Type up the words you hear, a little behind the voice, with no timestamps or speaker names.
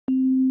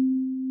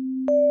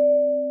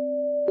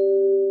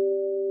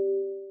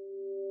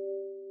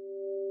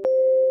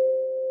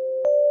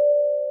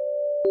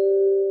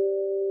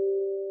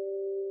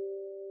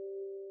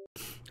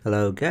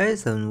Hello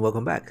guys and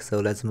welcome back. So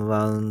let's move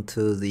on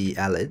to the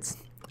eyelids.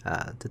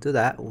 To do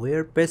that,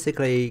 we're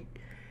basically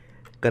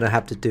gonna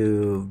have to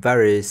do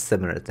very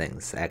similar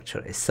things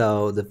actually.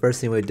 So the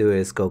first thing we do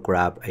is go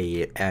grab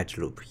a edge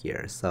loop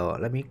here. So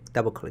let me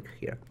double click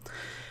here.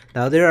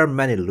 Now there are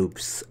many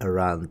loops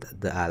around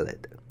the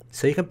eyelid.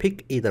 So you can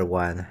pick either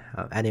one,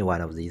 any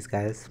one of these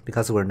guys,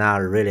 because we're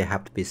not really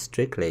have to be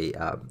strictly,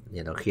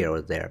 here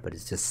or there, but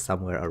it's just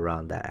somewhere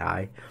around that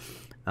eye.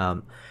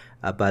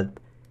 But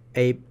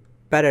a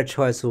better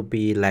choice would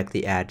be like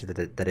the edge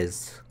that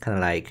is kind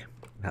of like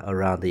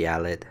around the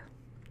eyelid,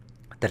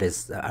 that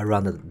is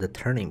around the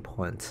turning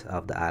point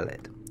of the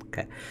eyelid.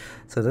 Okay,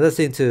 so the other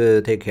thing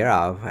to take care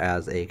of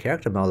as a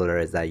character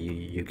modeler is that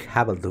you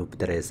have a loop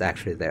that is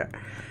actually there.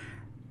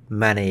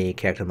 Many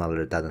character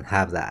modeler doesn't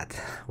have that,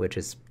 which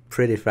is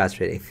pretty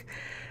frustrating.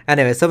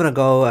 Anyway, so I'm gonna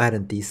go ahead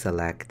and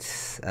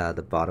deselect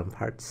the bottom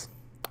parts,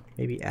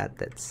 maybe add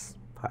this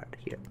part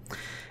here.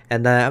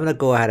 And then I'm gonna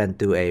go ahead and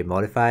do a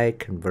modify,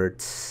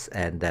 convert,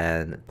 and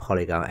then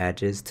polygon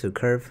edges to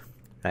curve,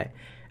 right?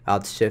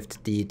 Alt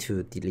Shift D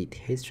to delete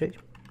history,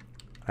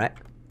 right?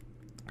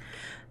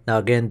 Now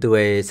again, do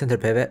a center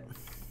pivot,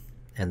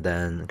 and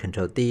then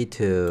Control D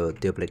to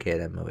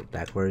duplicate and move it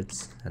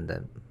backwards, and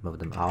then move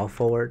them all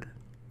forward.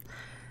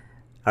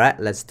 All right,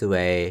 let's do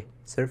a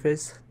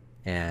surface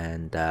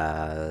and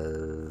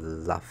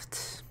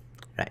left,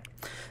 right?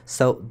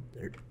 So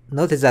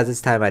notice that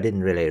this time I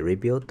didn't really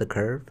rebuild the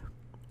curve.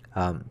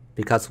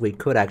 Because we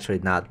could actually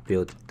not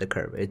build the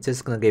curve. It's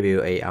just gonna give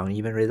you a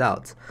uneven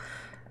result.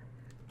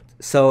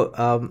 So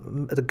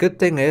the good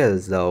thing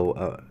is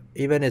though,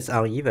 even it's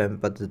uneven,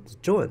 but the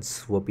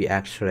joints will be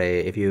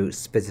actually, if you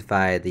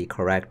specify the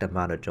correct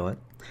amount of joint,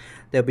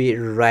 they'll be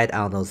right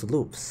on those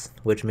loops,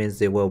 which means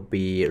they will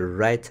be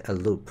right a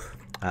loop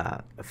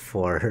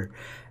for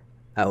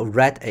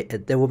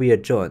there will be a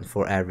joint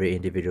for every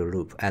individual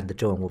loop, and the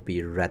joint will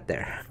be right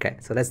there. Okay,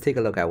 so let's take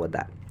a look at what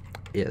that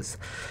is.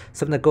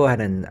 So I'm gonna go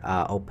ahead and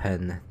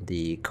open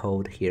the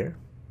code here.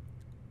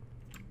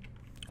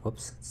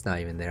 Whoops, it's not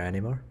even there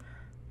anymore.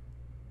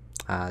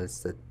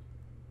 It's the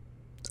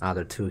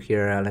other two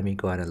here. Let me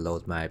go ahead and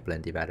load my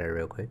blend divider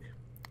real quick.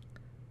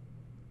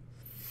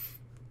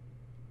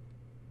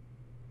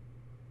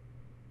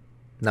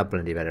 Not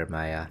blend divider,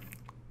 my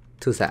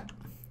toolset.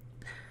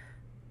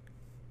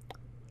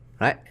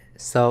 Right,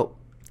 so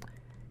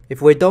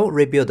if we don't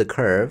rebuild the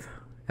curve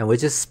and we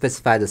just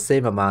specify the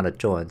same amount of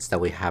joints that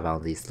we have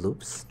on these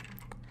loops,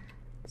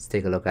 let's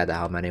take a look at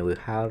how many we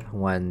have.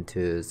 1,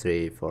 2,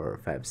 3, 4,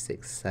 5,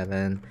 6,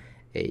 7,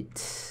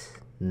 8,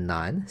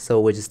 9. So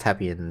we just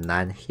type in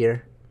 9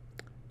 here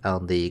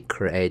on the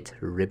create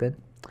ribbon.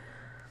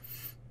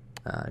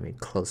 Let me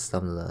close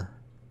some of the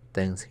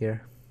things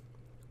here.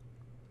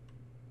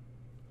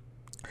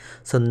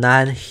 So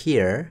 9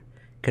 here.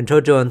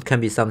 Control joint can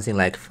be something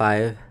like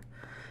 5.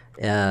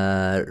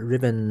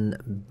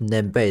 Ribbon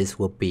name base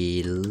will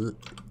be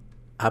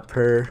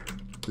upper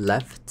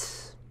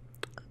left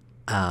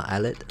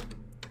eyelid.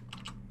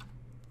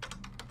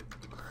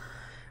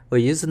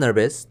 We use the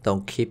nervous,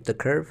 don't keep the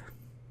curve.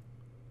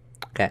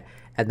 Okay,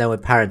 and then we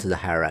parent to the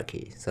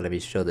hierarchy. So let me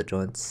show the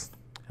joints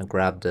and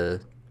grab the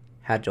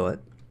head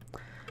joint,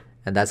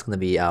 and that's going to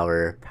be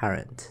our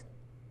parent.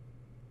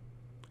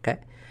 Okay,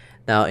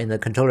 now in the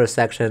controller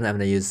section, I'm going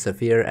to use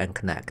Sphere and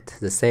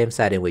Connect, the same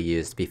setting we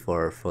used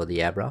before for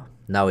the eyebrow.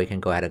 Now we can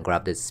go ahead and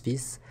grab this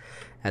piece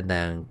and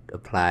then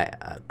apply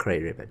a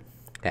create ribbon.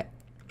 Okay.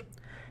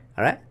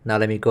 All right, now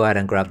let me go ahead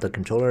and grab the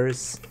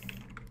controllers.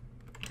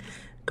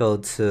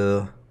 Go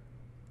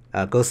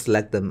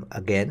select them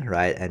again,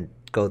 right? And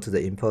go to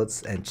the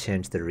inputs and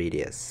change the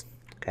radius.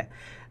 Okay.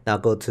 Now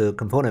go to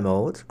component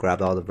mode,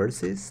 grab all the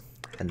vertices,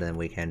 and then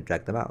we can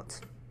drag them out.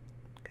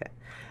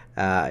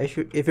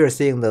 If you're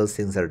seeing those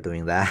things that are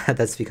doing that,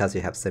 that's because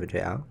you have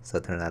symmetry on, so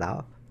turn that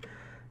off.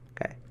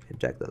 Okay, and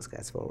drag those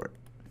guys forward.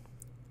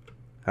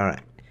 All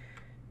right,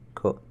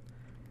 cool.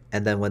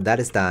 And then when that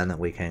is done,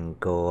 we can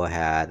go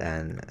ahead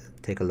and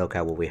take a look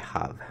at what we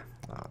have.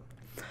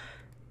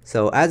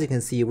 So as you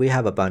can see, we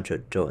have a bunch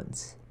of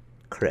joints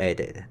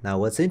created. Now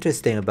what's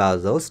interesting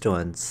about those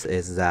joints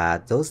is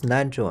that those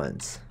 9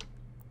 joints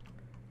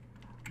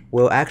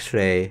will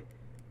actually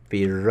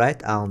be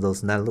right on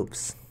those 9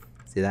 loops.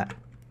 See that?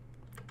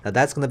 Now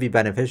that's going to be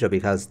beneficial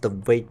because the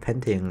weight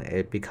painting,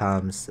 it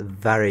becomes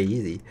very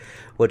easy.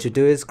 What you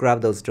do is grab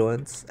those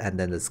joints, and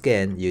then the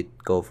skin, you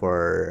go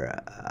for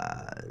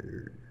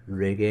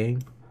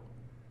rigging,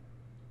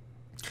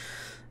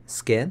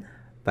 skin,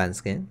 band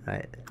skin,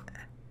 right?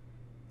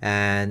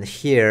 And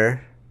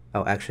here,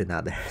 oh actually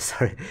not there,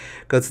 sorry.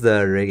 Go to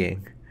the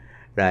rigging,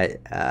 right?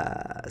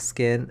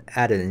 Skin,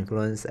 added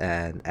influence,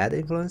 and add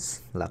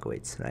influence, lock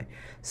weights, right?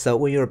 So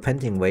when you're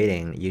painting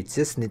weighting, you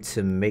just need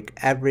to make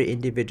every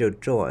individual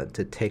joint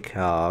to take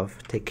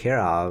care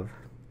of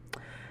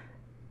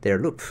their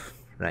loop,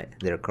 right?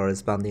 Their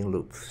corresponding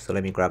loop. So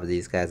let me grab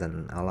these guys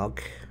and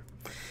unlock,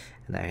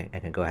 and I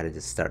can go ahead and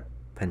just start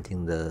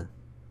painting the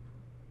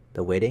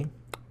weighting.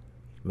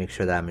 Make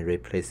sure that I'm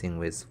replacing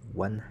with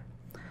 1.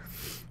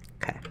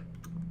 Okay.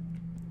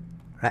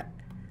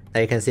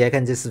 Now you can see I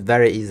can just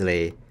very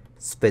easily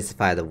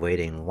specify the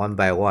weighting one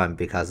by one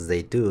because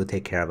they do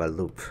take care of a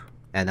loop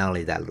and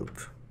only that loop.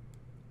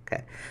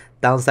 Okay.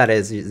 Downside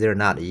is they're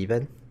not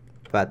even,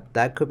 but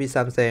that could be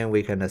something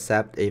we can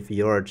accept if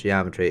your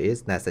geometry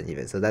is nice and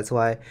even. So that's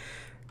why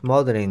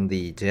modeling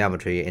the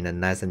geometry in a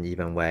nice and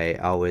even way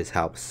always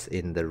helps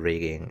in the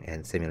rigging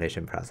and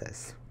simulation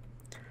process.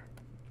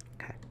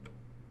 Okay.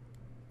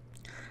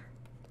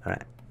 All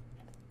right.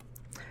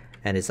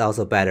 And it's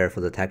also better for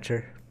the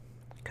texture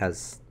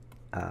because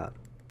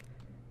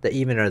the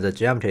evener the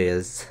geometry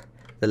is,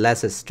 the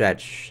less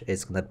stretch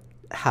it's gonna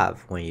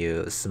have when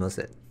you smooth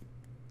it.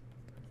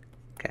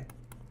 Okay.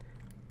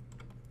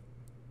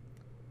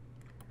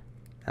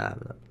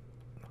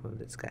 Move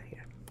this guy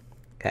here.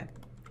 Okay.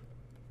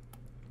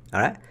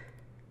 All right.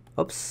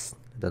 Oops.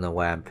 I don't know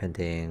why I'm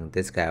painting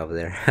this guy over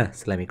there.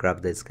 So let me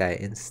grab this guy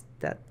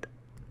instead.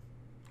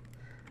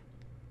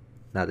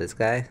 Not this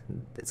guy.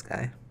 This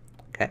guy.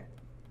 Okay.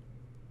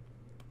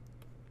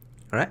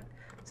 All right.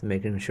 So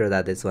making sure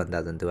that this one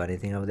doesn't do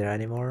anything over there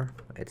anymore.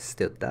 It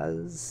still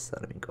does. So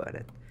let me go ahead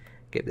and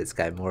give this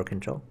guy more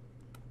control.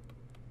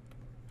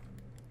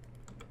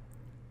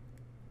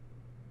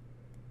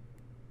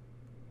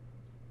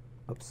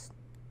 Oops.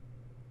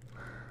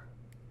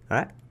 All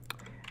right.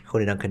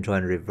 Holding down control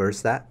and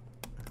reverse that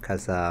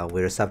because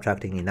we're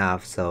subtracting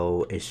enough,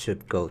 so it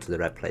should go to the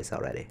right place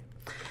already.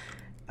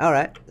 All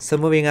right. So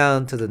moving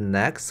on to the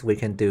next, we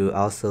can do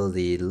also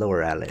the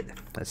lower eyelid.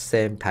 The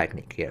same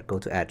technique here. Go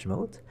to edge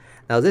mode.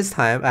 Now this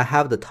time I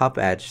have the top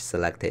edge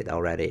selected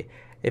already.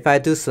 If I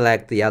do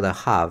select the other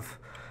half,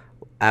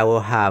 I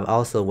will have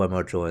also one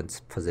more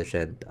joint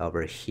positioned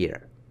over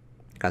here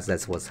because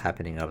that's what's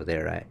happening over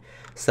there, right?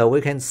 So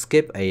we can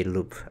skip a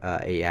loop,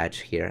 a edge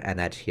here, an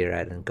edge here,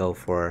 right, and go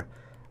for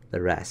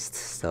the rest.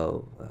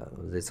 So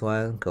this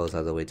one goes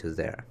all the way to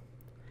there.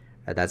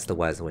 That's the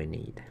ones we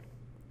need.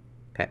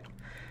 Okay.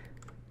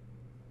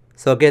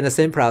 So again, the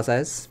same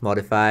process,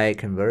 modify,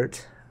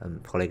 convert,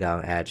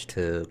 polygon edge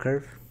to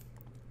curve.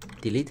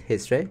 Delete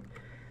history,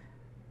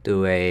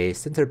 do a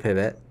center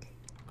pivot,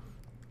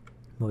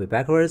 move it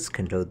backwards,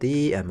 Control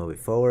D, and move it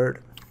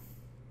forward.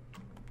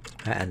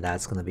 And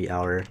that's going to be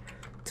our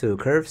two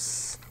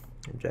curves.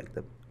 Drag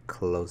them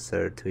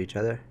closer to each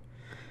other.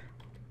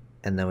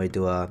 And then we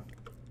do a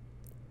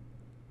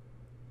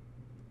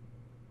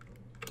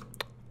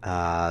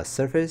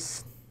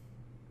surface,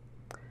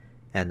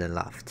 and then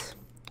left.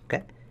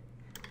 Okay.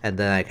 And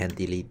then I can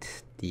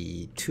delete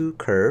the two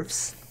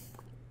curves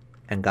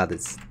and got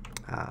this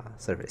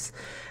surface.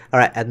 All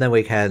right, and then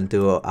we can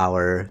do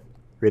our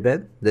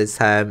ribbon. This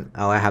time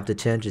all I have to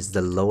change is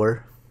the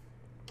lower.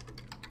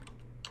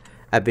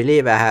 I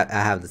believe I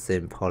have the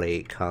same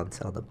poly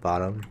count on the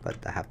bottom, but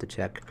I have to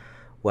check.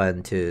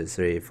 1 2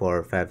 3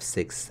 4 5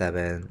 6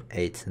 7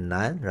 8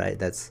 9, right?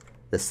 That's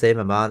the same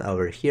amount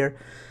over here.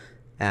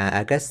 And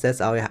I guess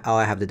that's all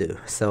I have to do.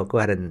 So go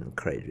ahead and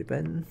create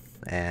ribbon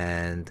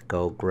and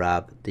go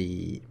grab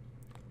the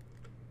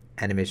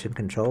animation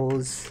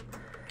controls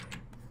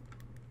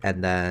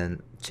and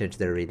then change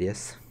the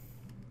radius.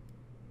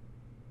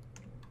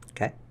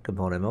 Okay,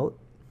 component mode,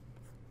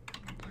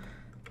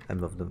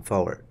 and move them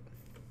forward.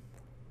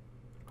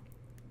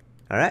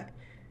 All right,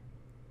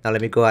 now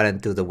let me go ahead and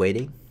do the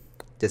weighting.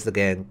 Just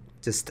again,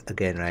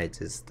 right?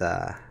 Just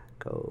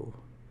go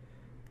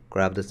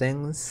grab the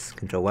things,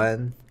 Control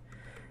 1,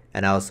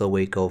 and also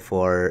we go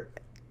for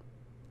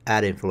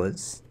add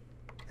influence,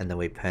 and then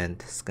we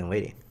paint skin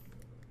weighting.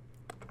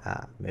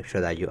 Make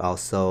sure that you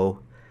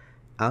also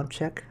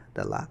uncheck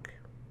the lock.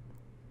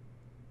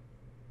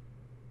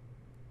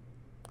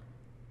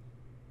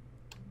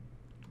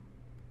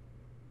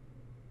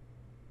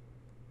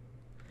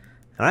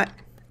 All right,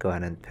 go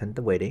ahead and paint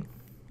the weighting.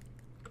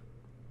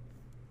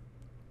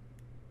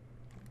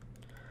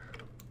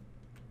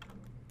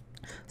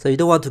 So you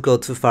don't want to go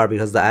too far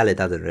because the eyelid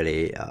doesn't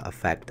really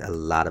affect a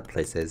lot of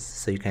places.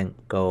 So you can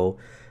go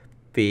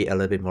be a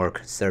little bit more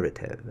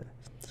conservative.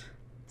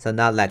 So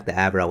not like the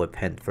eyebrow we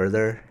paint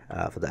further.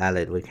 For the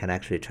eyelid, we can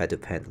actually try to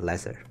paint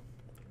lesser.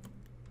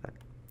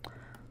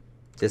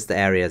 Just the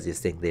areas you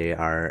think they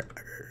are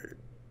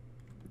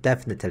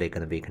definitely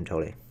going to be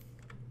controlling.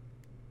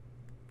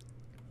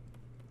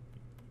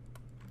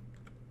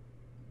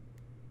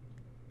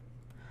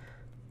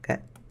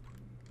 Okay.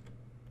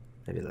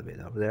 Maybe a little bit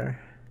over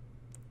there.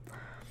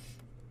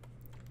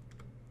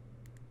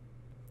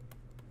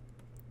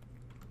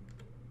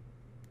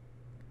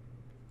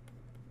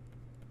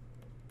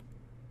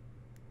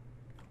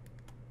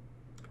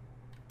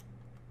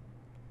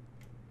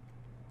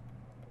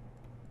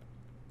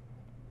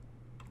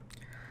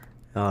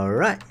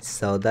 Alright,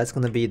 so that's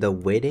gonna be the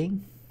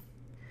weighting.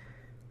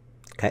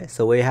 Okay,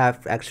 so we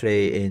have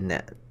actually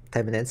in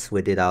 10 minutes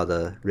we did all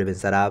the ribbon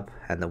setup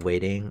and the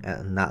weighting,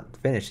 not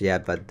finished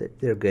yet, but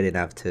they're good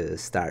enough to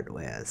start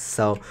with.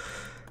 So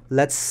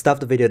let's stop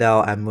the video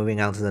now and moving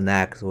on to the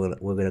next.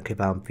 We're gonna keep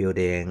on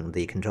building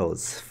the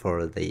controls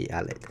for the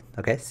eyelid.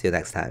 Okay, see you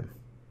next time.